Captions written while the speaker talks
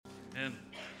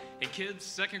Hey kids,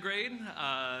 second grade,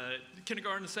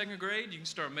 kindergarten to second grade, you can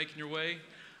start making your way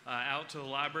out to the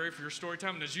library for your story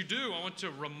time. And as you do, I want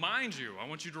to remind you, I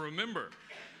want you to remember,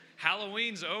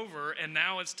 Halloween's over and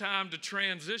now it's time to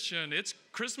transition. It's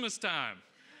Christmas time.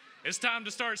 It's time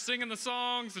to start singing the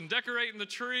songs and decorating the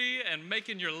tree and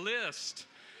making your list.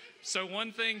 So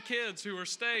one thing, kids who are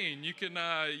staying, you can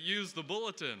use the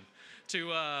bulletin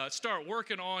to start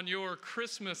working on your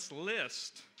Christmas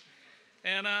list.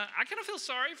 And I kind of feel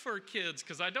sorry for kids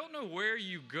because I don't know where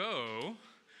you go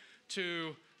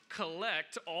to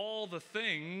collect all the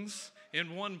things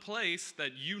in one place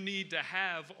that you need to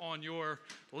have on your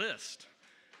list.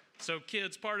 So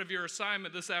kids, part of your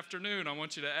assignment this afternoon, I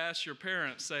want you to ask your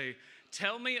parents, say,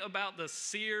 tell me about the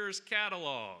Sears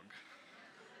catalog.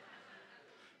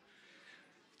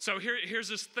 So here's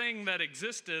this thing that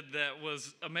existed that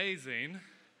was amazing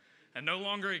and no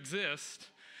longer exists.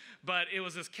 But it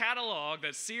was this catalog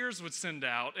that Sears would send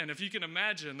out, and if you can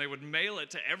imagine, they would mail it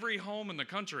to every home in the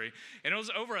country, and it was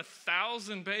over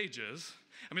 1,000 pages.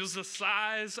 I mean, it was the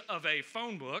size of a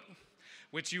phone book,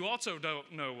 which you also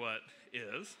don't know what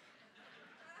is.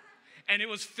 And it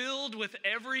was filled with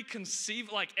every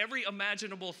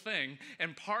imaginable thing.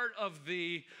 And part of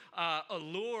the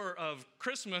allure of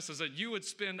Christmas is that you would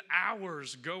spend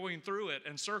hours going through it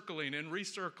and circling and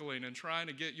recircling and trying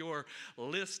to get your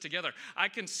list together. I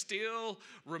can still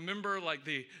remember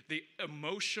the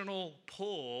emotional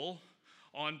pull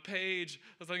on page,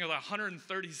 I think it was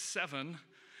 137,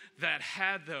 that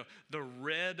had the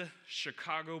red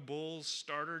Chicago Bulls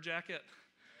starter jacket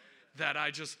that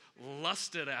I just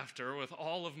lusted after with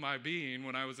all of my being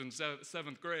when I was in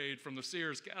seventh grade from the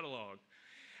Sears catalog.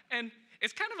 And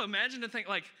it's kind of imagine to think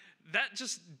that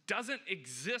just doesn't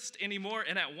exist anymore.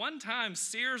 And at one time,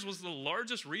 Sears was the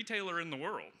largest retailer in the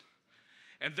world.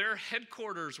 And their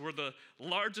headquarters were the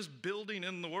largest building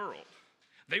in the world.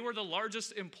 They were the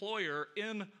largest employer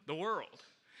in the world.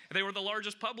 They were the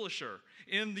largest publisher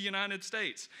in the United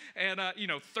States. And,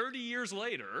 30 years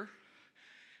later,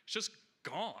 it's just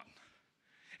gone.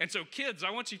 And so kids,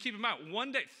 I want you to keep in mind,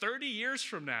 one day, 30 years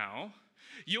from now,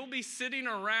 you'll be sitting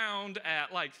around at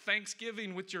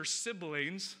Thanksgiving with your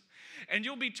siblings, and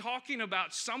you'll be talking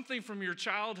about something from your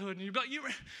childhood, and you'll be like, you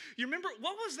remember,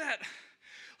 what was that?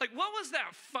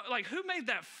 Who made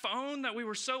that phone that we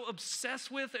were so obsessed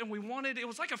with and we wanted? It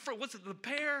was what's it, the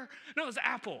pear? No, it was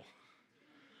Apple.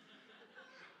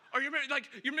 Or you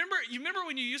remember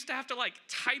when you used to have to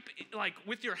type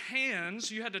with your hands,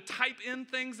 you had to type in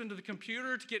things into the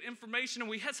computer to get information,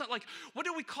 and we had something what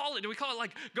did we call it? Did we call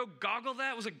it go goggle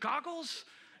that? Was it goggles?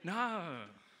 No,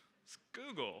 it's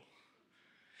Google.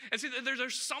 And see,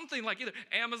 there's something either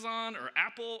Amazon or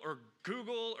Apple or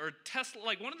Google or Tesla,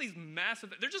 one of these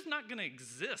massive, they're just not going to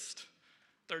exist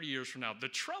 30 years from now. The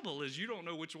trouble is you don't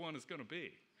know which one it's going to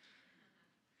be.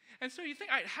 And so you think,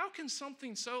 all right, how can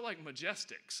something so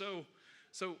majestic, so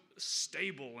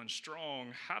stable and strong,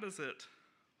 how does it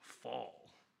fall?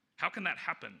 How can that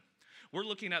happen? We're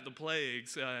looking at the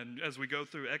plagues, and as we go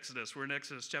through Exodus, we're in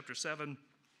Exodus chapter 7,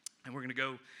 and we're going to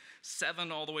go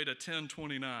 7 all the way to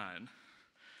 10:29.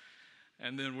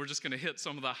 And then we're just going to hit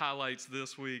some of the highlights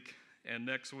this week and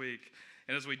next week.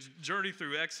 And as we journey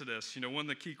through Exodus, one of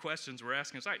the key questions we're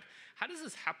asking is, all right, how does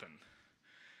this happen?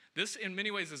 This, in many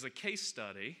ways, is a case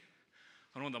study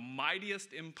on one of the mightiest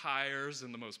empires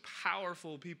and the most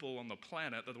powerful people on the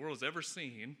planet that the world has ever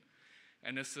seen,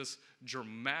 and it's this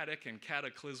dramatic and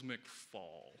cataclysmic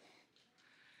fall.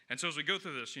 And so as we go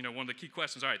through this, one of the key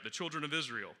questions, all right, the children of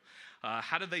Israel,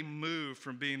 how did they move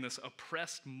from being this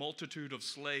oppressed multitude of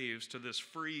slaves to this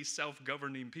free,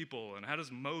 self-governing people? And how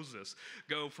does Moses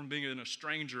go from being a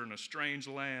stranger in a strange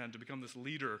land to become this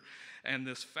leader and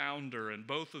this founder? And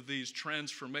both of these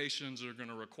transformations are going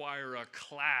to require a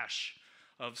clash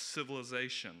of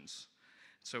civilizations.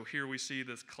 So here we see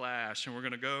this clash, and we're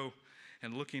going to go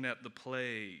and looking at the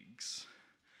plagues.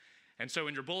 And so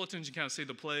in your bulletins, you kind of see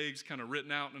the plagues kind of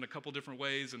written out in a couple different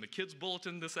ways. In the kids'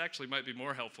 bulletin, this actually might be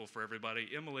more helpful for everybody.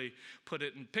 Emily put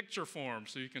it in picture form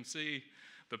so you can see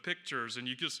the pictures, and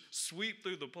you just sweep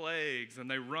through the plagues,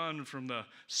 and they run from the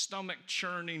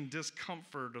stomach-churning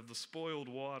discomfort of the spoiled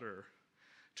water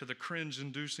to the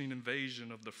cringe-inducing invasion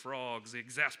of the frogs, the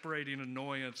exasperating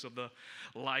annoyance of the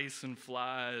lice and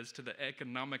flies, to the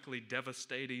economically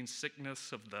devastating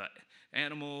sickness of the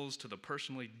animals, to the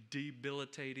personally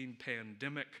debilitating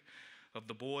pandemic of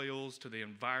the boils, to the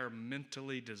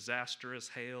environmentally disastrous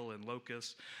hail and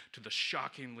locusts, to the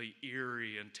shockingly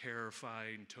eerie and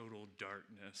terrifying total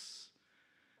darkness,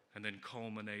 and then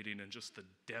culminating in just the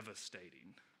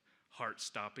devastating,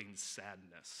 heart-stopping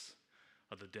sadness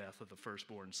of the death of the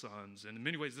firstborn sons. And in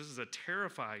many ways, this is a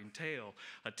terrifying tale,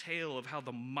 a tale of how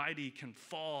the mighty can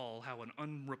fall, how an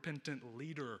unrepentant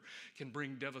leader can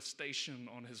bring devastation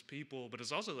on his people. But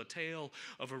it's also a tale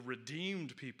of a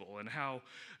redeemed people and how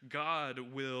God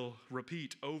will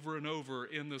repeat over and over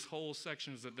in this whole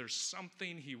section is that there's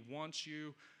something he wants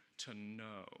you to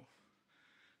know.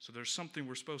 So there's something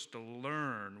we're supposed to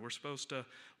learn. We're supposed to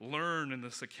learn in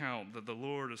this account that the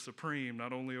Lord is supreme,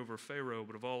 not only over Pharaoh,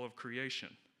 but of all of creation.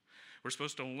 We're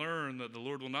supposed to learn that the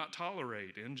Lord will not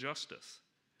tolerate injustice,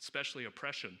 especially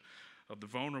oppression of the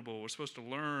vulnerable. We're supposed to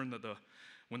learn that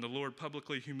when the Lord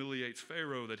publicly humiliates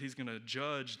Pharaoh, that he's going to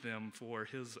judge them for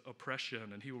his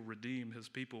oppression and he will redeem his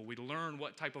people. We learn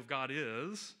what type of God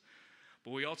is,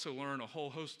 but we also learn a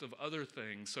whole host of other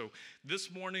things. So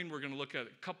this morning, we're going to look at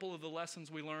a couple of the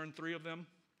lessons we learned, 3 of them.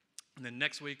 And then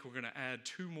next week, we're going to add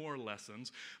 2 more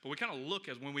lessons. But we kind of look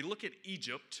at, when we look at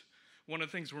Egypt, one of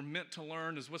the things we're meant to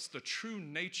learn is what's the true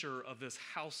nature of this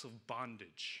house of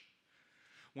bondage.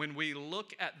 When we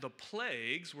look at the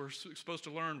plagues, we're supposed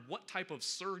to learn what type of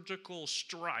surgical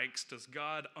strikes does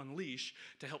God unleash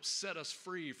to help set us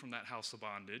free from that house of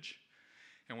bondage.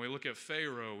 And when we look at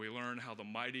Pharaoh, we learn how the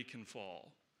mighty can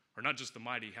fall. Or not just the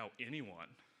mighty, how anyone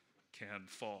can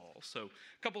fall. So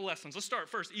a couple lessons. Let's start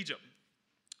first, Egypt.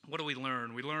 What do we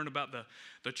learn? We learn about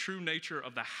the true nature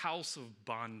of the house of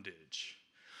bondage.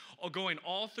 Going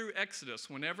all through Exodus,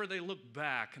 whenever they look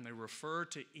back and they refer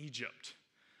to Egypt,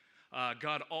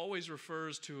 God always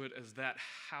refers to it as that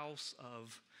house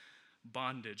of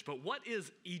bondage. But what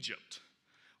is Egypt?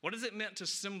 What is it meant to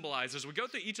symbolize? As we go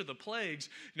through each of the plagues,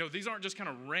 these aren't just kind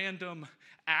of random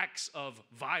acts of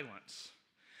violence.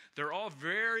 They're all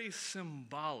very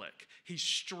symbolic. He's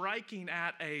striking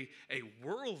at a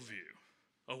worldview,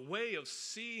 a way of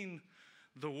seeing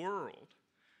the world.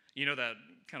 You know that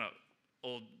kind of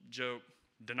old joke,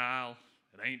 denial,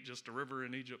 it ain't just a river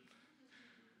in Egypt.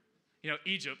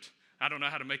 Egypt, I don't know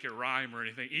how to make it rhyme or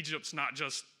anything. Egypt's not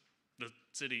just the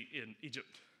city in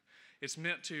Egypt. It's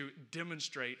meant to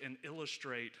demonstrate and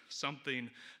illustrate something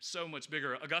so much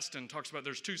bigger. Augustine talks about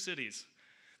there's 2 cities.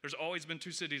 There's always been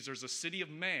 2 cities. There's the city of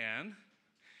man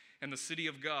and the city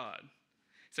of God. He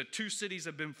said 2 cities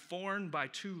have been formed by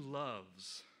 2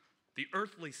 loves. The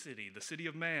earthly city, the city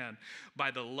of man, by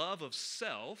the love of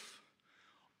self,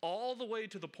 all the way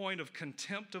to the point of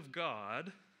contempt of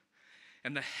God,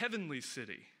 and the heavenly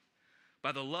city,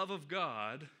 by the love of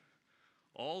God,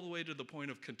 all the way to the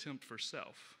point of contempt for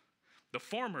self. The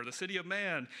former, the city of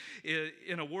man,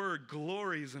 in a word,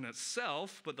 glories in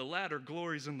itself, but the latter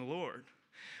glories in the Lord.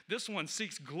 This one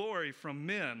seeks glory from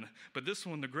men, but this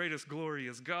one, the greatest glory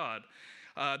is God.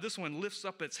 This one lifts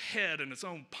up its head in its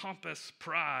own pompous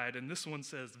pride, and this one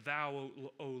says, "Thou,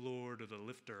 O Lord, are the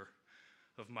lifter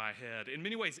of my head." In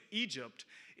many ways, Egypt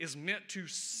is meant to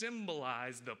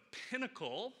symbolize the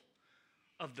pinnacle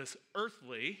of this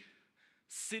earthly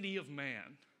city of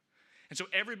man. And so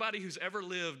everybody who's ever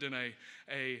lived in a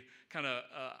kind of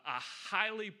a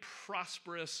highly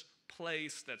prosperous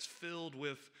place that's filled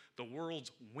with the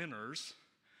world's winners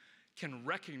can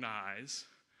recognize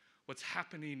what's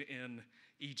happening in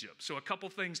Egypt. So a couple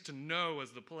things to know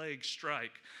as the plagues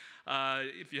strike.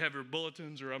 If you have your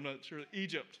bulletins, or I'm not sure,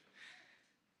 Egypt.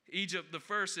 Egypt, the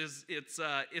first is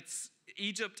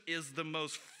Egypt is the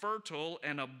most fertile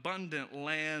and abundant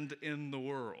land in the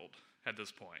world at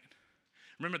this point.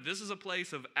 Remember, this is a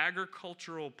place of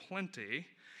agricultural plenty,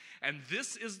 and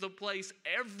this is the place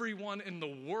everyone in the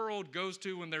world goes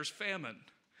to when there's famine.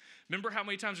 Remember how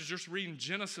many times I was just reading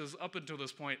Genesis up until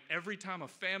this point, every time a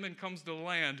famine comes to the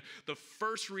land, the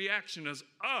first reaction is,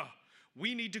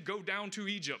 we need to go down to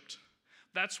Egypt.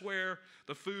 That's where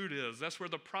the food is. That's where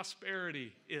the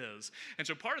prosperity is. And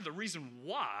so part of the reason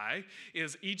why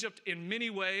is Egypt, in many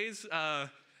ways,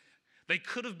 they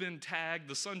could have been tagged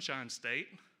the Sunshine State,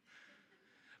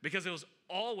 because it was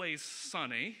always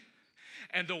sunny.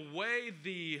 And the way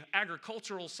the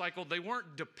agricultural cycle, they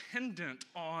weren't dependent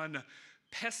on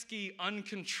pesky,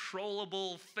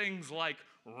 uncontrollable things like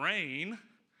rain.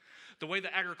 The way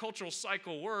the agricultural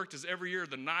cycle worked is every year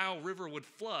the Nile River would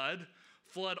flood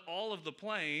all of the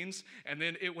plains, and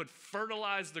then it would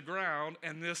fertilize the ground,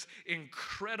 and this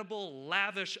incredible,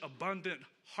 lavish, abundant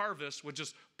harvest would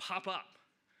just pop up.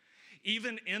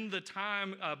 Even in the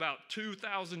time about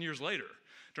 2,000 years later,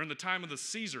 during the time of the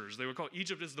Caesars, they would call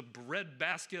Egypt as the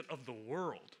breadbasket of the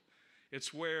world.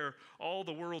 It's where all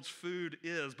the world's food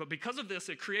is. But because of this,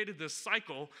 it created this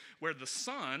cycle where the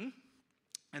sun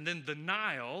and then the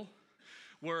Nile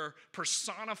were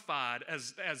personified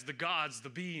as the gods, the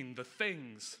being, the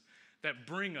things that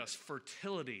bring us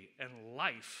fertility and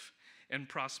life and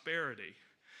prosperity.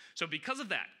 So because of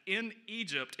that, in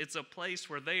Egypt, it's a place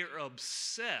where they are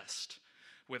obsessed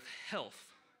with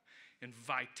health and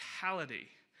vitality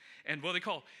and what they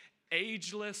call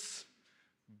ageless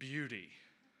beauty.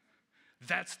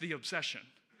 That's the obsession.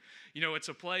 You know, it's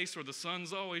a place where the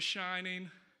sun's always shining.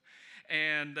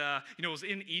 And, it was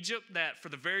in Egypt that for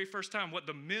the very first time, what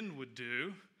the men would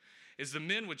do is the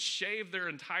men would shave their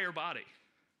entire body.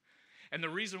 And the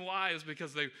reason why is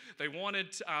because they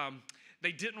wanted,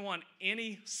 they didn't want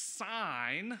any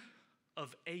sign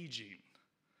of aging.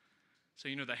 So,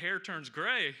 the hair turns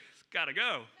gray, it's got to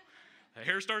go. The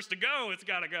hair starts to go, it's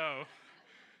got to go.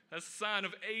 That's a sign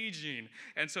of aging.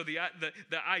 And so the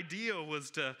idea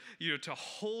was to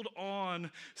hold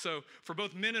on. So for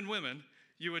both men and women,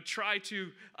 you would try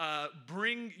to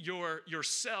bring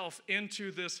yourself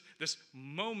into this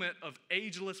moment of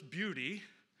ageless beauty.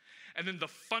 And then the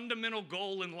fundamental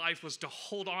goal in life was to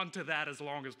hold on to that as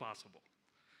long as possible.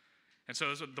 And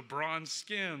so the bronze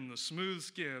skin, the smooth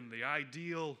skin, the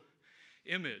ideal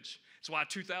image. It's why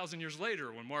 2,000 years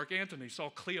later, when Mark Antony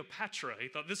saw Cleopatra, he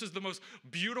thought, this is the most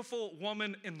beautiful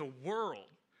woman in the world,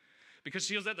 because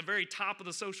she was at the very top of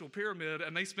the social pyramid,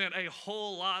 and they spent a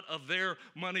whole lot of their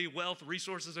money, wealth,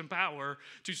 resources, and power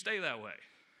to stay that way.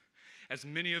 As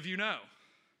many of you know,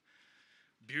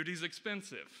 beauty's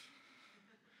expensive.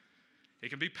 It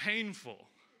can be painful.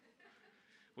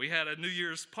 We had a New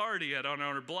Year's party on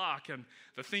our block, and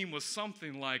the theme was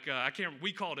something like,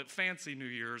 we called it Fancy New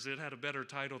Year's. It had a better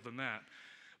title than that.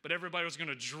 But everybody was going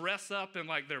to dress up in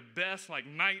like their best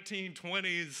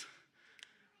 1920s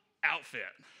outfit.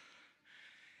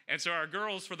 And so our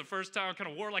girls, for the first time,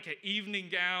 kind of wore like an evening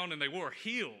gown, and they wore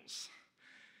heels.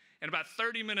 And about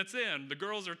 30 minutes in, the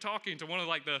girls are talking to one of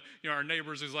our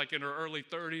neighbors who's like in her early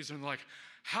 30s, and like,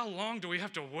 how long do we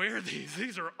have to wear these?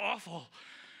 These are awful.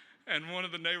 And one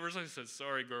of the neighbors, I said,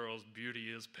 sorry, girls,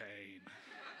 beauty is pain.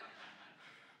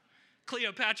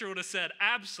 Cleopatra would have said,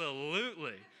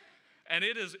 absolutely. And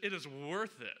it is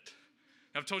worth it.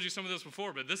 I've told you some of this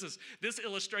before, but this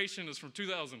illustration is from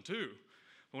 2002.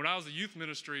 When I was a youth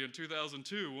ministry in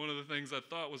 2002, one of the things I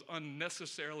thought was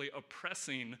unnecessarily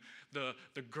oppressing the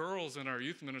girls in our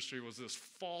youth ministry was this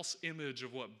false image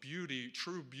of what beauty,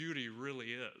 true beauty,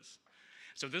 really is.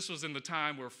 So this was in the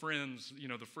time where Friends,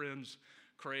 the Friends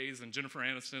craze, and Jennifer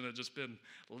Aniston had just been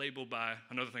labeled by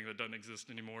another thing that doesn't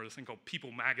exist anymore, this thing called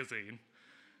People magazine. And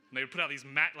they would put out these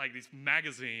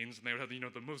magazines, and they would have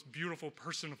the most beautiful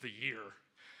person of the year,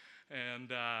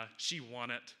 and she won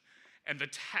it. And the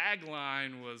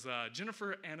tagline was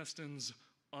Jennifer Aniston's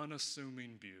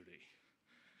unassuming beauty.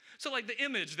 So the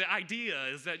image, the idea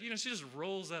is that she just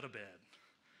rolls out of bed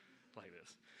like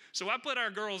this. So I put our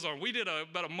girls on. We did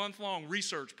about a month-long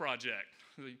research project.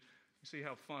 You see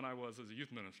how fun I was as a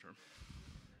youth minister.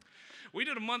 We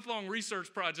did a month-long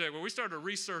research project where we started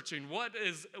researching what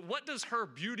does her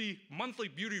monthly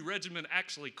beauty regimen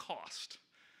actually cost.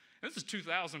 And this is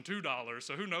 $2,002,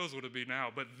 so who knows what it'd be now.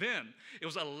 But then it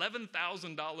was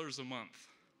 $11,000 a month.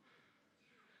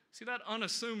 See, that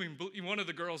unassuming, one of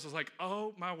the girls was like,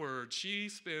 oh my word, she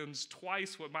spends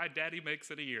twice what my daddy makes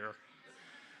in a year.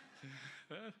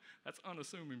 That's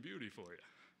unassuming beauty for you.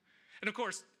 And of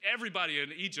course, everybody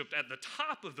in Egypt at the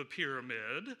top of the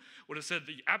pyramid would have said,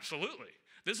 absolutely.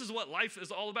 This is what life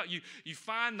is all about. You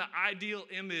find the ideal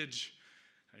image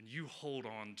and you hold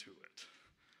on to it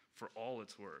for all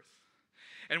it's worth.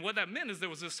 And what that meant is there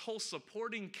was this whole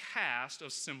supporting cast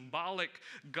of symbolic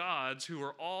gods who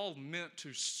were all meant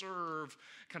to serve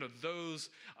kind of those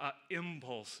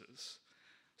impulses.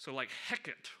 So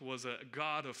Hecate was a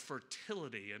god of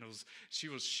fertility, and she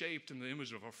was shaped in the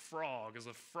image of a frog, as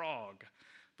a frog,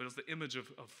 but it was the image of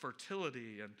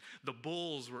fertility. And the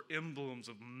bulls were emblems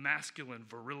of masculine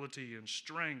virility and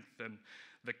strength, and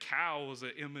the cow was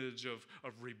an image of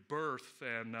rebirth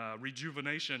and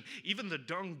rejuvenation. Even the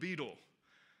dung beetle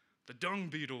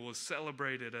was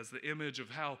celebrated as the image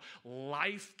of how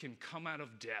life can come out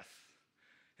of death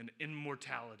and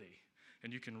immortality,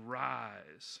 and you can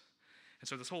rise. And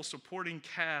so this whole supporting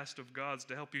cast of gods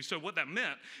to help you. So what that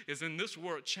meant is in this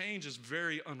world, change is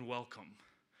very unwelcome.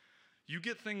 You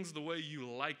get things the way you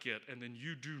like it, and then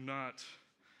you do not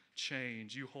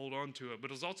change. You hold on to it. But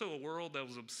it was also a world that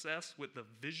was obsessed with the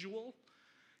visual.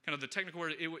 Kind of the technical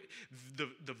word,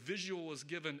 the visual was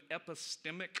given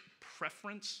epistemic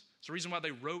preference. It's the reason why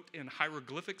they wrote in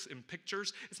hieroglyphics, in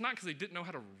pictures. It's not because they didn't know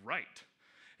how to write.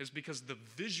 It's because the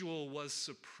visual was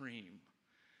supreme.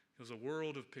 It was a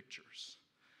world of pictures,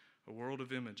 a world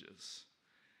of images.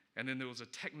 And then there was a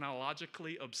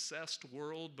technologically obsessed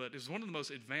world, but it was one of the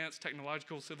most advanced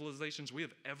technological civilizations we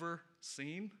have ever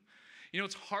seen.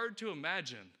 It's hard to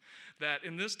imagine that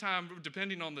in this time,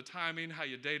 depending on the timing, how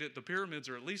you date it, the pyramids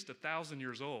are at least 1,000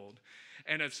 years old.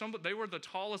 And they were the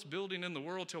tallest building in the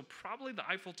world till probably the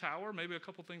Eiffel Tower, maybe a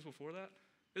couple things before that.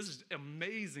 This is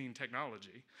amazing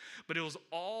technology. But it was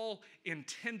all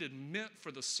meant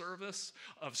for the service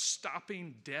of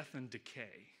stopping death and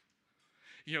decay.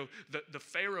 The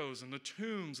pharaohs and the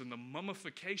tombs and the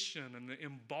mummification and the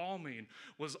embalming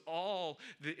was all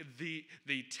the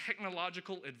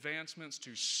technological advancements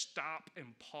to stop and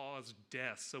pause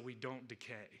death so we don't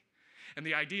decay. And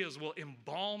the idea is we'll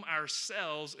embalm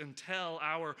ourselves until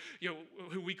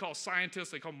who we call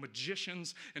scientists, they call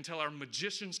magicians, until our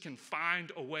magicians can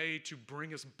find a way to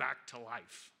bring us back to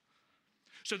life.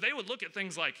 So they would look at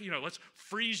things like, let's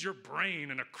freeze your brain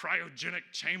in a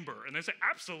cryogenic chamber. And they say,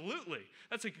 absolutely.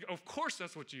 Of course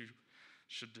that's what you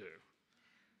should do.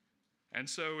 And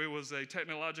so it was a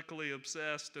technologically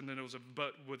obsessed, and then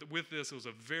but with this, it was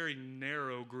a very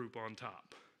narrow group on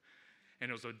top. And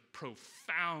it was a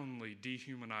profoundly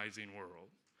dehumanizing world.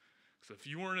 So if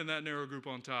you weren't in that narrow group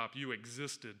on top, you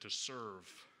existed to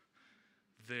serve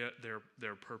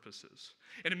their purposes.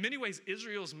 And in many ways,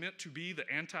 Israel's meant to be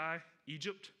the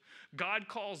anti-Egypt. God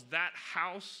calls that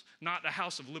house not a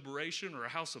house of liberation or a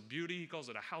house of beauty. He calls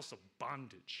it a house of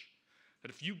bondage. That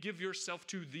if you give yourself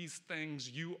to these things,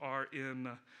 you are in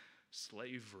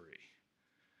slavery.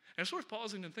 And it's worth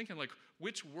pausing and thinking,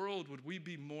 which world would we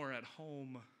be more at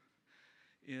home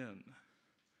in?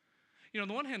 On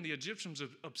the one hand, the Egyptians'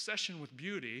 obsession with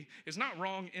beauty is not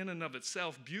wrong in and of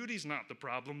itself. Beauty's not the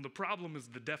problem. The problem is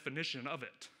the definition of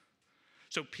it.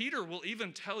 So Peter will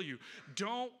even tell you,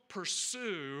 don't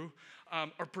pursue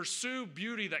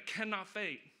beauty that cannot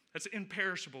fade. That's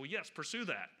imperishable. Yes, pursue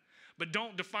that. But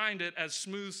don't define it as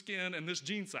smooth skin and this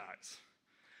jean size.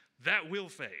 That will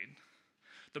fade.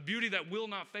 The beauty that will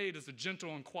not fade is a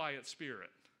gentle and quiet spirit.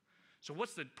 So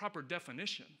what's the proper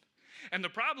definition? And the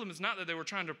problem is not that they were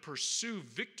trying to pursue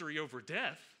victory over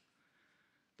death.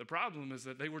 The problem is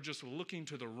that they were just looking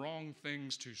to the wrong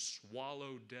things to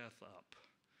swallow death up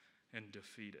and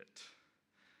defeat it.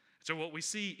 So what we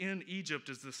see in Egypt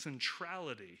is the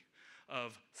centrality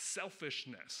of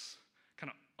selfishness,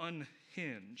 kind of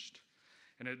unhinged,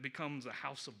 and it becomes a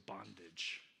house of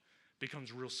bondage,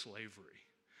 becomes real slavery.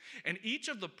 And each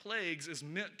of the plagues is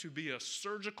meant to be a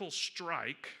surgical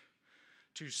strike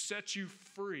to set you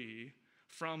free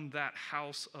from that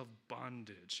house of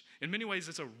bondage. In many ways,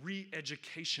 it's a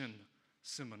re-education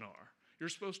seminar. You're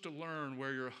supposed to learn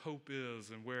where your hope is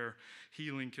and where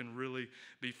healing can really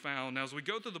be found. Now, as we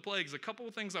go through the plagues, a couple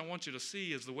of things I want you to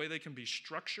see is the way they can be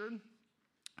structured.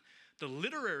 The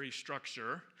literary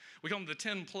structure, we call them the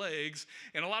 10 plagues.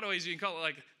 In a lot of ways, you can call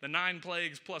it the 9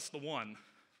 plagues plus the 1.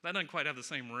 That doesn't quite have the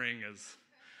same ring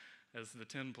as the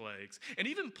 10 plagues. And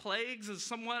even plagues is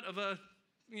somewhat of a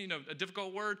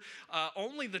difficult word.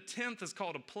 Only the 10th is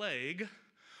called a plague.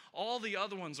 All the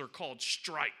other ones are called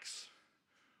strikes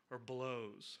or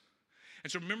blows.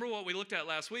 And so remember what we looked at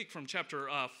last week from chapter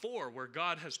 4, where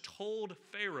God has told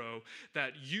Pharaoh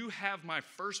that you have my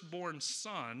firstborn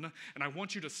son, and I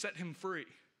want you to set him free.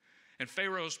 And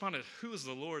Pharaoh responded, who is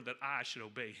the Lord that I should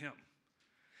obey him?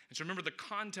 And so remember the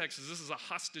context is this is a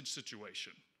hostage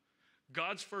situation.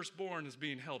 God's firstborn is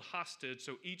being held hostage,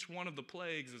 so each one of the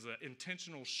plagues is an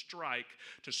intentional strike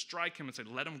to strike him and say,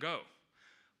 let him go,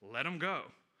 let him go,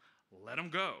 let him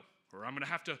go, or I'm going to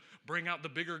have to bring out the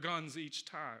bigger guns each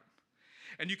time.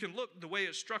 And you can look the way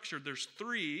it's structured. There's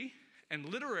 3, and the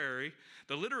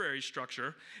literary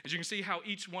structure, as you can see how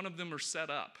each one of them are set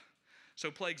up.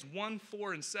 So plagues 1,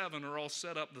 4, and 7 are all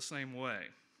set up the same way.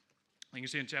 You can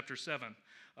see in chapter 7.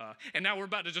 And now we're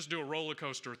about to just do a roller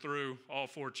coaster through all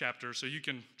 4 chapters, so you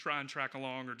can try and track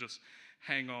along or just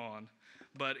hang on.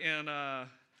 But in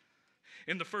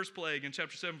the first plague, in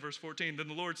chapter 7, verse 14, then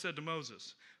the Lord said to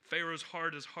Moses, Pharaoh's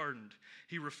heart is hardened.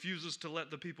 He refuses to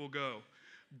let the people go.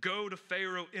 Go to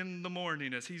Pharaoh in the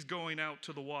morning as he's going out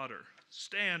to the water.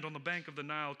 Stand on the bank of the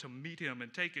Nile to meet him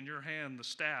and take in your hand the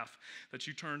staff that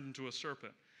you turned into a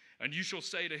serpent. And you shall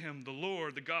say to him, the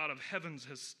Lord, the God of heavens,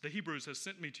 the Hebrews, has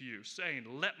sent me to you, saying,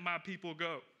 let my people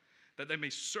go, that they may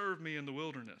serve me in the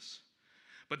wilderness.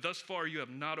 But thus far you have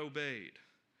not obeyed.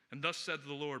 And thus said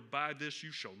the Lord, by this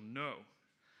you shall know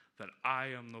that I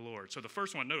am the Lord. So the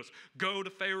first one, notice, go to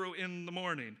Pharaoh in the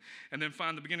morning. And then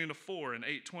find the beginning of 4 and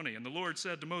 8:20. And the Lord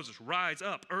said to Moses, rise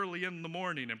up early in the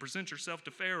morning and present yourself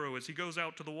to Pharaoh as he goes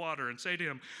out to the water, and say to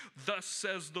him, thus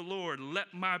says the Lord,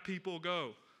 let my people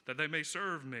go, that they may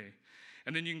serve me.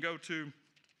 And then you can go to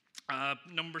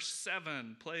number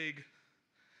 7, plague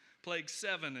Plague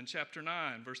 7 in chapter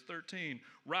 9, verse 13.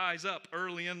 Rise up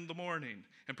early in the morning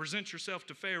and present yourself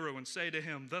to Pharaoh and say to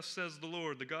him, thus says the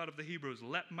Lord, the God of the Hebrews,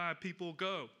 let my people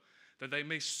go, that they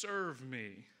may serve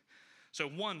me. So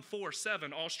 1, 4,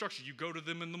 7, all structured. You go to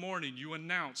them in the morning. You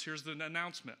announce. Here's the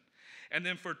announcement. And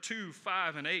then for 2,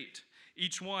 5, and 8,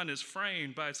 each one is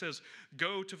framed by, it says,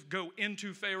 go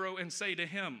into Pharaoh and say to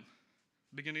him.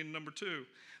 Beginning of number 2.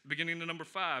 Beginning of number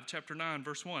 5, chapter 9,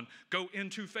 verse 1. Go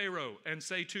into Pharaoh and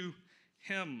say to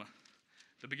him.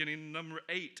 The beginning of number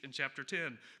 8 in chapter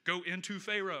 10. Go into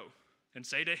Pharaoh and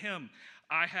say to him,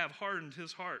 I have hardened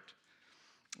his heart.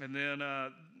 And then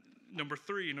number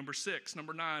 3, number 6,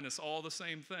 number 9, it's all the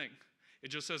same thing. It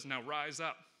just says, now rise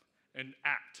up and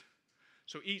act.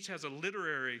 So each has a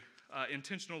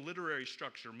intentional literary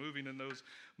structure moving in those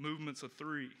movements of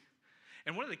 3.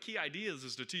 And one of the key ideas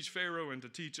is to teach Pharaoh and to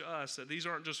teach us that these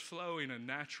aren't just flowing in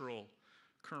natural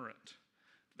current.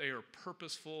 They are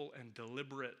purposeful and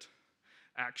deliberate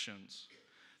actions.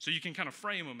 So you can kind of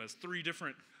frame them as 3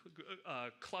 different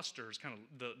clusters, kind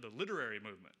of the literary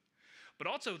movement. But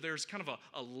also there's kind of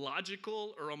a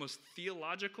logical or almost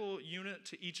theological unit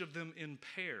to each of them in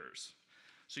pairs.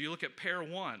 So you look at pair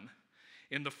 1.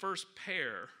 In the first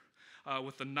pair,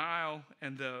 with the Nile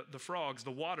and the frogs,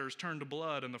 the waters turn to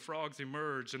blood and the frogs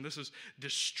emerge. And this is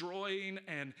destroying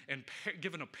and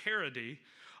given a parody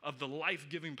of the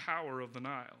life-giving power of the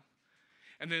Nile.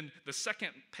 And then the second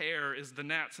pair is the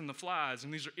gnats and the flies.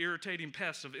 And these are irritating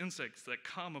pests of insects that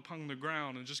come upon the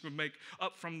ground and just make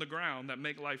up from the ground that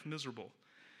make life miserable.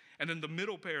 And then the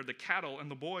middle pair, the cattle and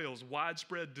the boils,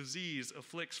 widespread disease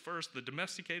afflicts first the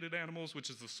domesticated animals, which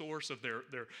is the source of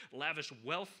their lavish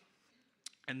wealth.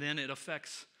 And then it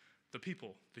affects the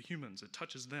people, the humans. It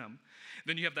touches them.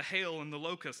 Then you have the hail and the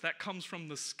locust. That comes from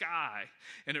the sky,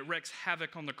 and it wreaks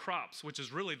havoc on the crops, which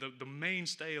is really the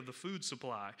mainstay of the food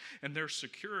supply and their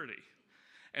security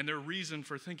and their reason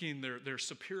for thinking their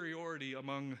superiority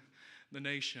among the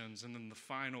nations. And then the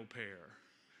final pair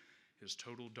is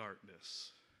total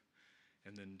darkness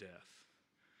and then death.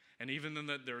 And even in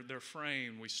their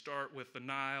frame, we start with the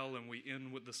Nile and we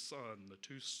end with the sun, the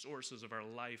 2 sources of our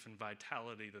life and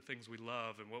vitality, the things we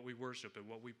love and what we worship and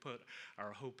what we put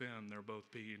our hope in. They're both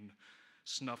being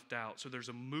snuffed out. So there's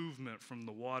a movement from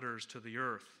the waters to the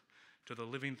earth, to the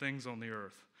living things on the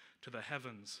earth, to the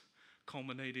heavens,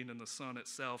 culminating in the sun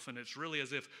itself. And it's really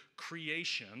as if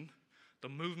creation, the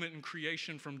movement in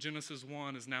creation from Genesis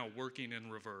 1 is now working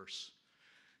in reverse.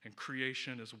 And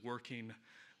creation is working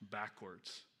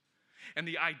backwards. And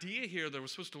the idea here that we're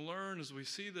supposed to learn as we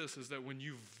see this is that when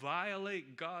you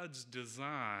violate God's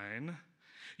design,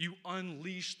 you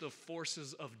unleash the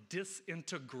forces of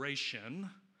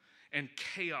disintegration and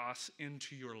chaos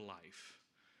into your life.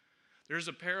 There's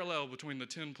a parallel between the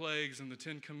 10 plagues and the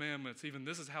 10 commandments. Even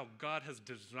this is how God has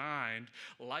designed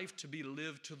life to be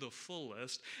lived to the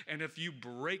fullest. And if you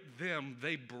break them,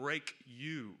 they break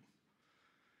you.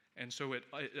 And so it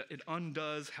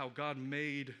undoes how God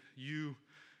made you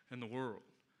and the world.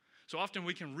 So often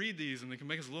we can read these and they can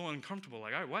make us a little uncomfortable.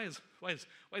 Like, all right, why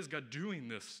is God doing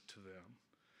this to them?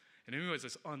 And anyways,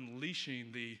 it's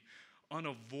unleashing the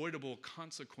unavoidable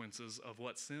consequences of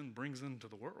what sin brings into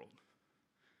the world.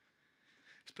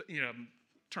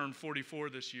 Turned 44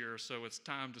 this year, so it's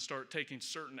time to start taking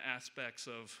certain aspects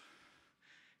of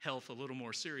health a little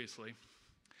more seriously.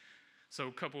 So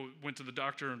a couple went to the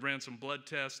doctor and ran some blood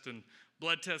tests, and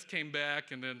blood tests came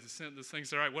back, and then sent this thing,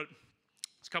 said, all right,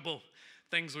 there's a couple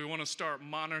things we want to start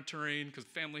monitoring because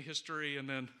family history, and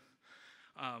then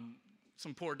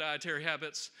some poor dietary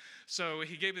habits. So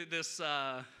he gave it this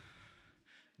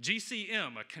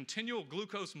GCM, a continual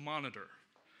glucose monitor.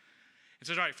 He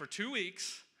said, all right, for 2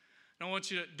 weeks, I don't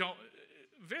want you to,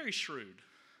 very shrewd.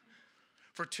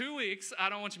 For 2 weeks, I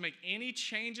don't want you to make any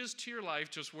changes to your life.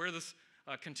 Just wear this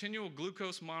continual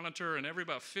glucose monitor, and every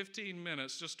about 15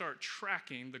 minutes, just start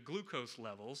tracking the glucose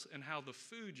levels and how the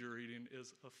food you're eating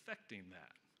is affecting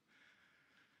that.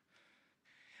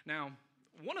 Now,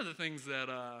 one of the things that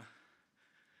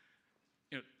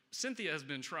Cynthia has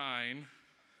been trying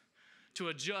to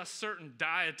adjust certain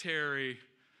dietary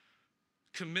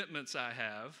commitments I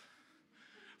have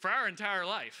for our entire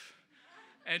life.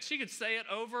 And she could say it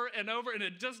over and over, and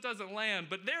it just doesn't land.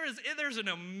 But there's an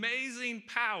amazing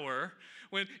power.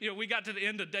 When we got to the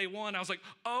end of day 1, I was like,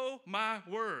 oh my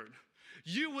word.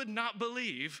 You would not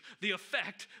believe the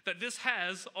effect that this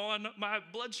has on my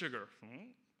blood sugar.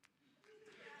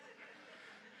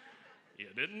 You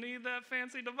didn't need that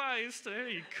fancy device.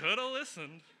 You could have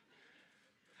listened.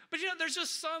 But there's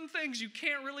just some things you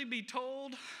can't really be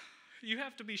told. You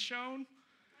have to be shown.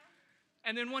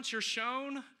 And then once you're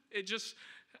shown, it just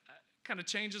kind of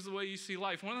changes the way you see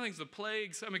life. One of the things, the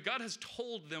plagues, God has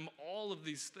told them all of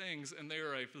these things, and they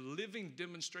are a living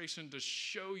demonstration to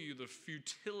show you the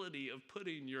futility of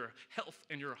putting your health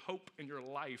and your hope and your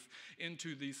life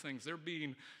into these things. They're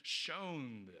being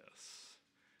shown this.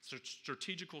 It's a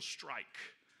strategical strike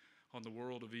on the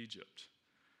world of Egypt.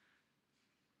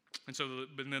 And so,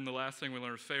 but then the last thing we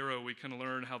learn, Pharaoh, we kind of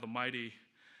learn how the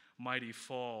mighty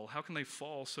fall. How can they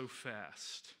fall so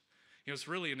fast? It's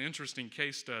really an interesting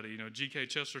case study. G.K.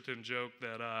 Chesterton joked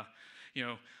that,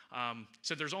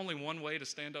 said there's only one way to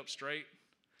stand up straight,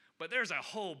 but there's a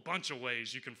whole bunch of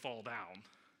ways you can fall down.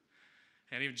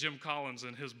 And even Jim Collins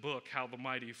in his book, How the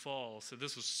Mighty Fall, said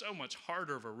this was so much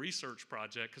harder of a research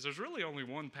project because there's really only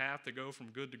one path to go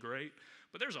from good to great,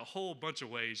 but there's a whole bunch of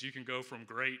ways you can go from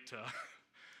great to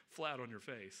flat on your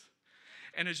face.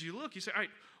 And as you look, you say, all right,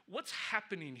 what's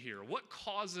happening here? What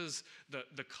causes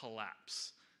the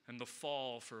collapse and the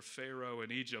fall for Pharaoh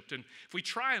and Egypt? And if we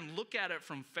try and look at it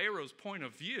from Pharaoh's point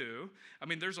of view,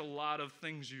 there's a lot of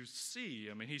things you see.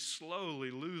 He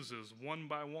slowly loses one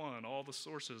by one all the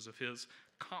sources of his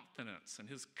confidence and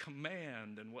his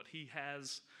command and what he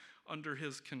has under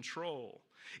his control.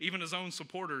 Even his own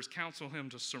supporters counsel him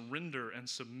to surrender and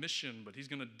submission, but he's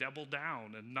going to double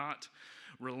down and not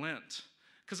relent.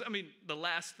 Because, the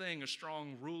last thing a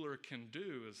strong ruler can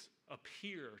do is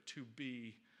appear to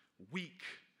be weak.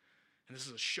 And this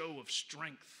is a show of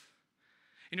strength.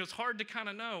 It's hard to kind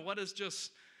of know what is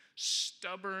just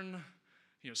stubborn,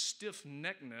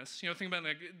 stiff-neckedness. Think about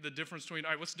the difference between,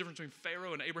 all right, what's the difference between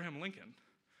Pharaoh and Abraham Lincoln?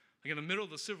 In the middle of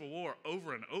the Civil War,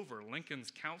 over and over,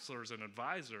 Lincoln's counselors and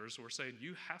advisors were saying,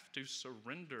 you have to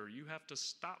surrender. You have to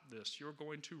stop this. You're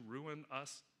going to ruin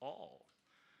us all.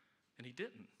 And he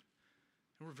didn't.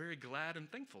 And we're very glad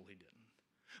and thankful he didn't.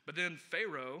 But then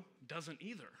Pharaoh doesn't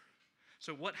either.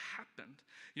 So what happened?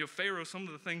 Pharaoh, some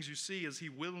of the things you see is he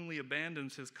willingly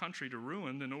abandons his country to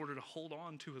ruin in order to hold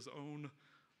on to his own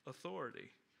authority.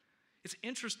 It's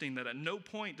interesting that at no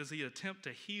point does he attempt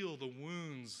to heal the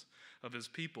wounds of his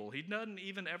people. He doesn't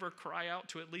even ever cry out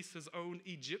to at least his own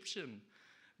Egyptian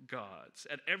gods.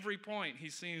 At every point,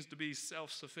 he seems to be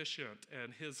self-sufficient,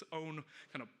 and his own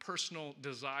kind of personal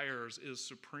desires is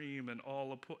supreme and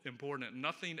all important.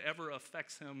 Nothing ever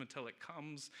affects him until it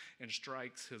comes and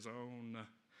strikes his own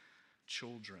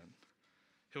children.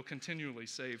 He'll continually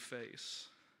save face.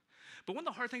 But one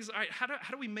of the hard things is, all right, how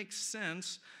do we make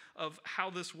sense of how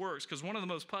this works? Because one of the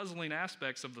most puzzling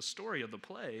aspects of the story of the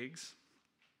plagues,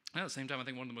 and at the same time, I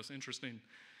think one of the most interesting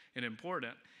and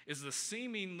important, is the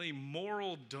seemingly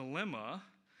moral dilemma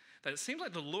that it seems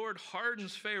like the Lord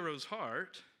hardens Pharaoh's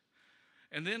heart,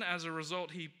 and then as a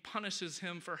result, he punishes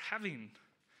him for having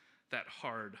that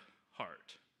hard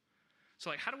heart.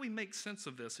 So how do we make sense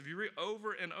of this? If you read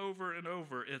over and over and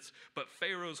over, it's, but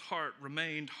Pharaoh's heart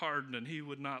remained hardened and he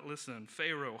would not listen.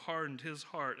 Pharaoh hardened his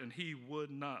heart and he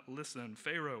would not listen.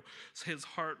 Pharaoh, his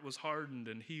heart was hardened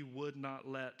and he would not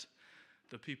let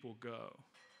the people go.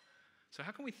 So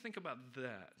how can we think about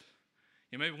that?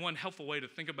 Maybe one helpful way to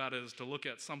think about it is to look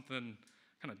at something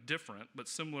kind of different, but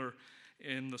similar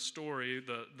in the story,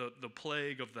 the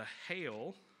plague of the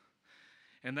hail.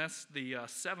 And that's the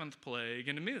seventh plague.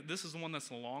 And to me, this is the one that's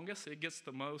the longest. It gets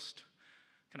the most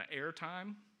kind of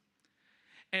airtime.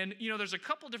 And, there's a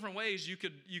couple different ways you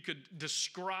could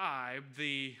describe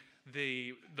the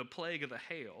plague of the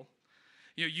hail.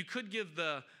 You could give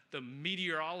the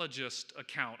meteorologist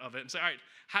account of it and say, all right,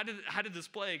 how did this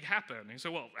plague happen? And you say,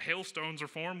 well, hailstones are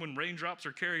formed when raindrops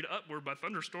are carried upward by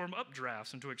thunderstorm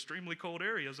updrafts into extremely cold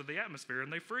areas of the atmosphere,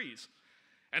 and they freeze.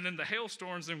 And then the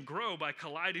hailstorms then grow by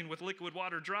colliding with liquid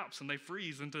water drops, and they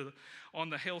freeze on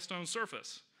the hailstone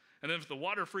surface. And then if the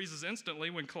water freezes instantly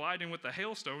when colliding with the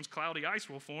hailstones, cloudy ice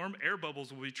will form, air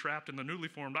bubbles will be trapped in the newly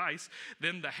formed ice,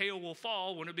 then the hail will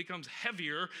fall when it becomes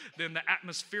heavier than the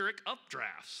atmospheric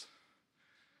updrafts.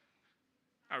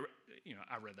 I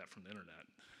read that from the internet.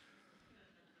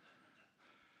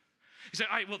 You say,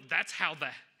 all right, well, that's how the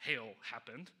hail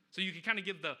happened. So you can kind of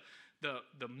give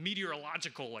the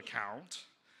meteorological account.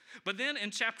 But then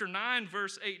in chapter 9,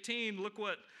 verse 18, look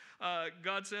what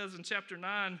God says in chapter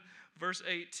 9, verse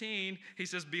 18. He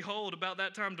says, behold, about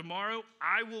that time tomorrow,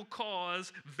 I will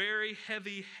cause very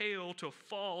heavy hail to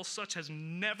fall, such has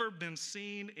never been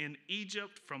seen in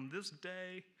Egypt from this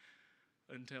day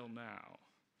until now.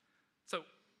 So,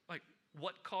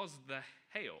 what caused the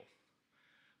hail?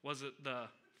 Was it the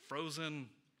frozen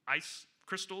ice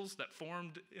crystals that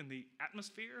formed in the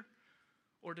atmosphere?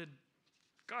 Or did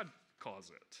God cause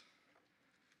it?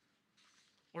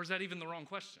 Or is that even the wrong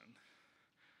question?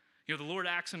 You know, the Lord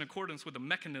acts in accordance with the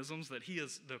mechanisms that he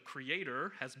is the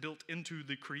creator, has built into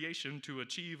the creation to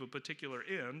achieve a particular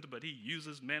end, but he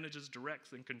uses, manages,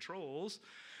 directs, and controls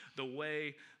the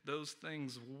way those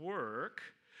things work.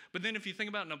 But then if you think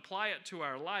about it and apply it to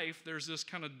our life, there's this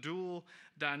kind of dual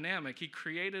dynamic. He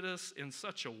created us in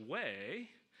such a way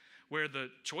where the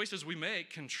choices we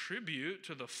make contribute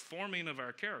to the forming of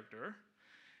our character,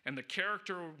 and the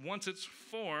character, once it's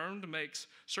formed, makes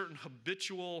certain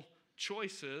habitual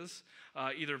choices,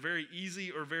 either very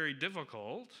easy or very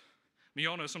difficult. I mean,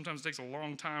 you all know sometimes it takes a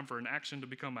long time for an action to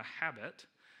become a habit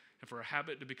and for a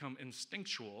habit to become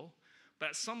instinctual. But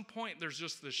at some point, there's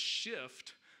just this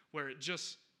shift where it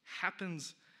just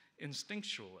happens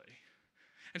instinctually.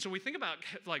 And so we think about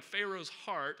like Pharaoh's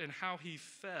heart and how he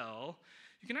fell.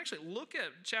 You can actually look at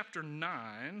chapter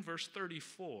 9, verse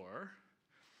 34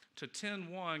 to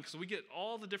 10:1, because we get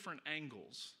all the different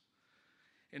angles.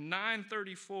 In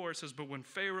 9:34, it says, "But when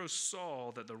Pharaoh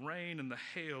saw that the rain and the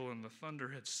hail and the thunder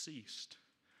had ceased,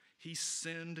 he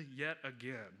sinned yet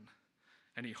again,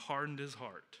 and he hardened his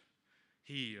heart,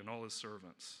 he and all his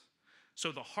servants.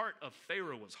 So the heart of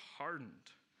Pharaoh was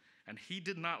hardened, and he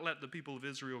did not let the people of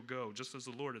Israel go, just as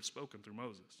the Lord had spoken through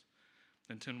Moses."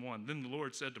 In 10:1, "Then the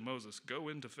Lord said to Moses, 'Go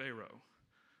into Pharaoh,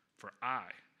 for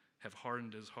I have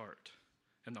hardened his heart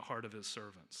and the heart of his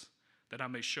servants, that I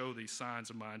may show these signs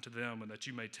of mine to them, and that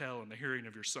you may tell in the hearing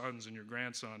of your sons and your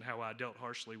grandson how I dealt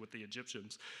harshly with the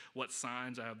Egyptians, what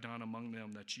signs I have done among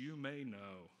them, that you may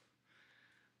know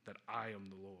that I am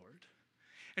the Lord.'"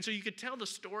 And so you could tell the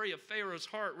story of Pharaoh's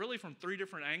heart really from three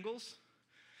different angles.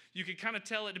 You could kind of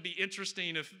tell it to be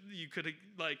interesting if you could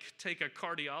like take a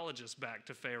cardiologist back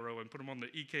to Pharaoh and put him on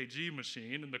the EKG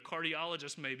machine, and the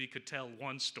cardiologist maybe could tell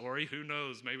one story. Who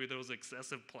knows? Maybe there was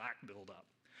excessive plaque buildup.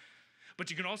 But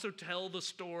you can also tell the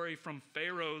story from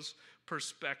Pharaoh's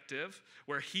perspective,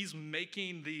 where he's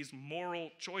making these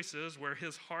moral choices, where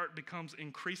his heart becomes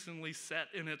increasingly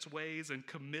set in its ways and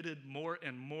committed more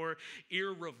and more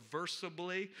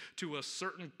irreversibly to a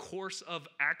certain course of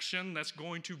action that's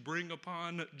going to bring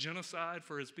upon genocide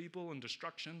for his people and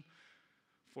destruction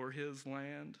for his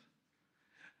land.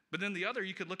 But then the other,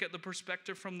 you could look at the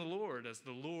perspective from the Lord, as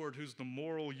the Lord who's the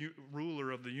moral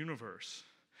ruler of the universe.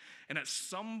 And at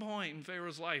some point in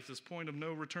Pharaoh's life, this point of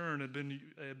no return had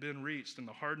been reached, and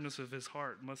the hardness of his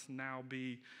heart must now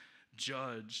be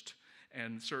judged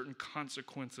and certain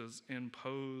consequences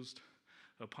imposed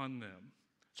upon them.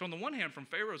 So on the one hand, from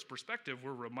Pharaoh's perspective,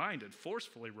 we're reminded,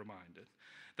 forcefully reminded,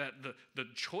 that the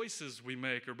choices we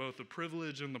make are both the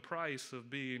privilege and the price of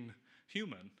being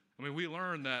human. I mean, we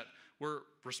learn that we're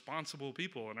responsible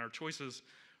people and our choices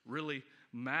really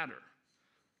matter.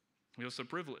 It's a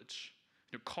privilege.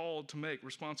 You're called to make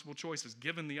responsible choices,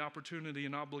 given the opportunity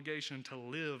and obligation to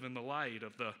live in the light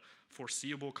of the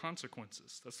foreseeable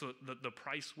consequences. That's the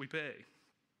price we pay,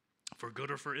 for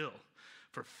good or for ill,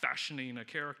 for fashioning a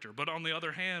character. But on the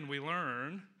other hand, we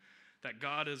learn that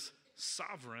God is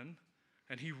sovereign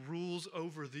and he rules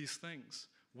over these things.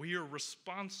 We are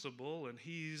responsible and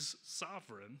he's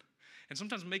sovereign. And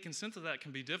sometimes making sense of that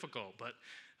can be difficult, but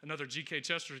another G.K.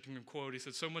 Chesterton quote, he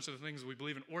said, so much of the things we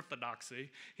believe in orthodoxy,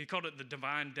 he called it the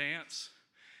divine dance.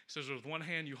 He says, with one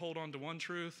hand you hold on to one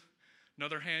truth,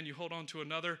 another hand you hold on to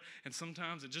another, and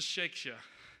sometimes it just shakes you.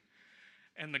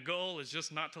 And the goal is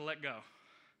just not to let go.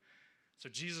 So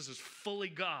Jesus is fully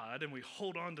God, and we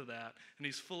hold on to that, and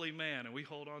he's fully man, and we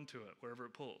hold on to it wherever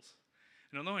it pulls.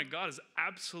 And on the other hand, God is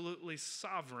absolutely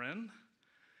sovereign,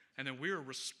 and then we are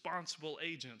responsible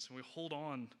agents, and we hold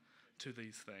on to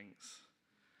these things.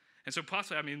 And so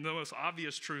possibly, the most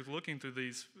obvious truth looking through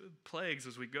these plagues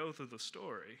as we go through the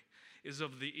story is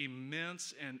of the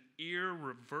immense and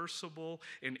irreversible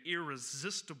and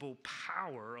irresistible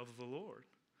power of the Lord,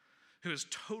 who has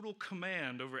total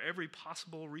command over every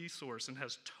possible resource and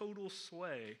has total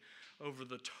sway over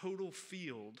the total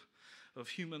field of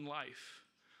human life,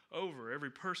 over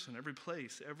every person, every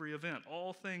place, every event.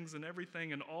 All things and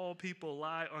everything and all people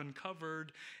lie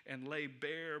uncovered and lay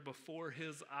bare before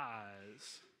his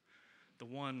eyes, the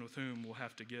one with whom we'll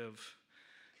have to give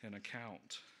an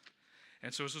account.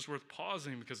 And so it's just worth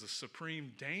pausing, because the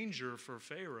supreme danger for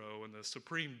Pharaoh and the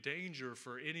supreme danger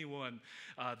for anyone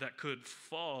that could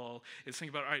fall is think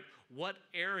about, all right, what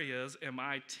areas am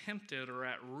I tempted or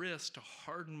at risk to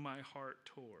harden my heart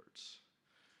towards?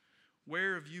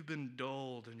 Where have you been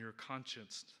dulled in your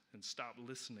conscience and stopped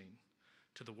listening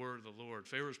to the word of the Lord?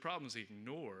 Pharaoh's problem is he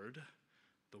ignored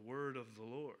the word of the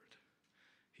Lord.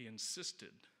 He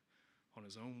insisted on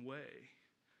his own way.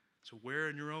 So where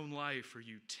in your own life are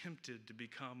you tempted to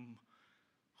become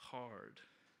hard?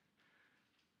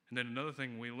 And then another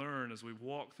thing we learn as we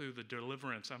walk through the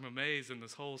deliverance, I'm amazed in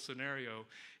this whole scenario,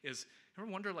 is you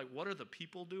ever wonder, like, what are the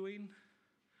people doing?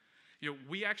 You know,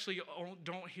 we actually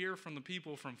don't hear from the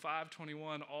people from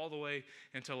 5:21 all the way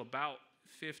until about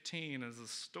 15 as the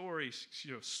story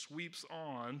sweeps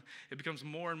on. It becomes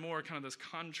more and more kind of this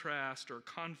contrast or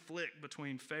conflict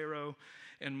between Pharaoh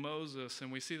and Moses,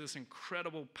 and we see this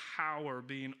incredible power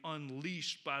being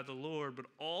unleashed by the Lord, but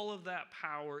all of that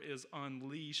power is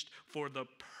unleashed for the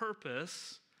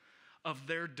purpose of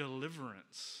their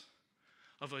deliverance,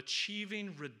 of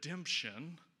achieving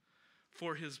redemption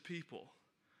for his people.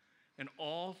 And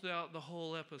all throughout the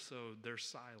whole episode, they're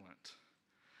silent.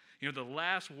 You know, the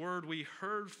last word we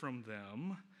heard from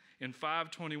them in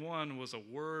 5:21 was a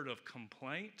word of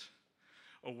complaint,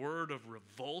 a word of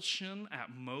revulsion at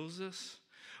Moses,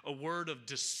 a word of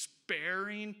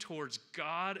despairing towards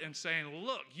God and saying,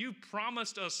 look, you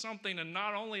promised us something, and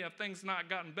not only have things not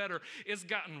gotten better, it's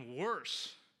gotten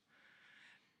worse.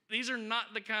 These are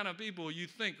not the kind of people you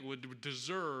think would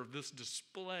deserve this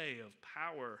display of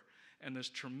power and this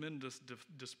tremendous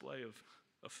display of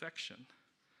affection.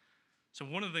 So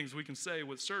one of the things we can say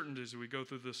with certainty as we go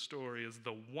through this story is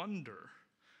the wonder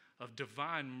of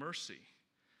divine mercy,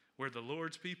 where the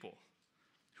Lord's people,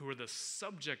 who are the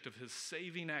subject of his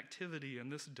saving activity in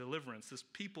this deliverance, this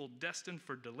people destined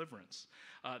for deliverance,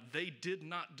 they did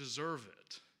not deserve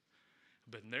it.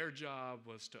 But their job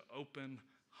was to open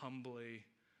humbly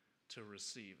to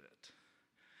receive it.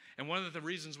 And one of the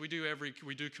reasons we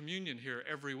do communion here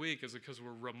every week is because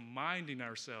we're reminding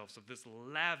ourselves of this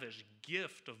lavish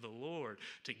gift of the Lord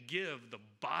to give the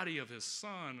body of his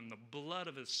Son and the blood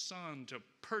of his Son to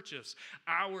purchase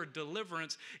our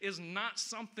deliverance is not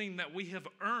something that we have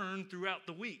earned throughout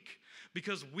the week,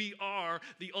 because we are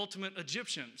the ultimate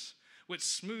Egyptians with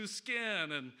smooth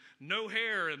skin and no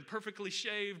hair and perfectly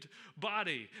shaved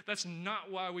body. That's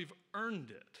not why we've earned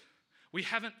it. We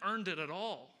haven't earned it at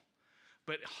all.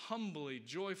 But humbly,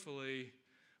 joyfully,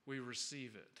 we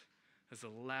receive it as a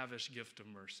lavish gift of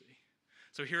mercy.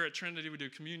 So here at Trinity, we do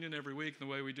communion every week. And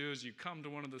the way we do is you come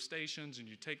to one of the stations and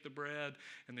you take the bread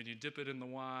and then you dip it in the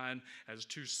wine as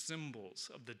two symbols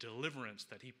of the deliverance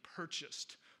that he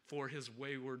purchased for his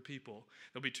wayward people.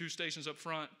 There'll be two stations up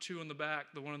front, two in the back.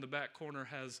 The one in the back corner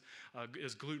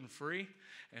is gluten-free.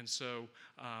 And so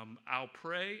I'll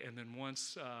pray, and then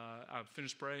once I've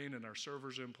finished praying and our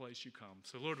servers are in place, you come.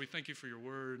 So Lord, we thank you for your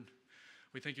word.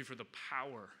 We thank you for the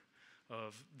power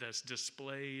that's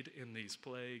displayed in these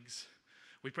plagues.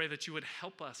 We pray that you would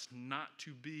help us not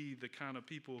to be the kind of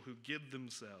people who give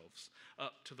themselves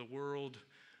up to the world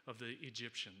of the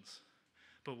Egyptians.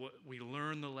 But we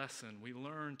learn the lesson. We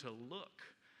learn to look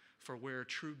for where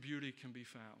true beauty can be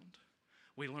found.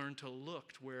 We learn to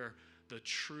look where the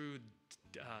true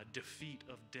defeat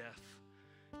of death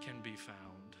can be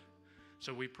found.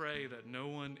 So we pray that no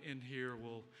one in here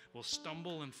will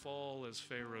stumble and fall as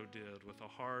Pharaoh did, with a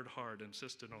hard heart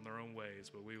insistent on their own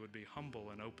ways, but we would be humble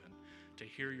and open to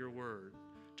hear your word,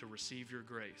 to receive your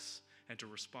grace, and to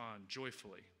respond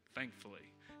joyfully,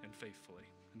 thankfully, and faithfully.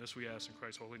 And this we ask in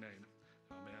Christ's holy name.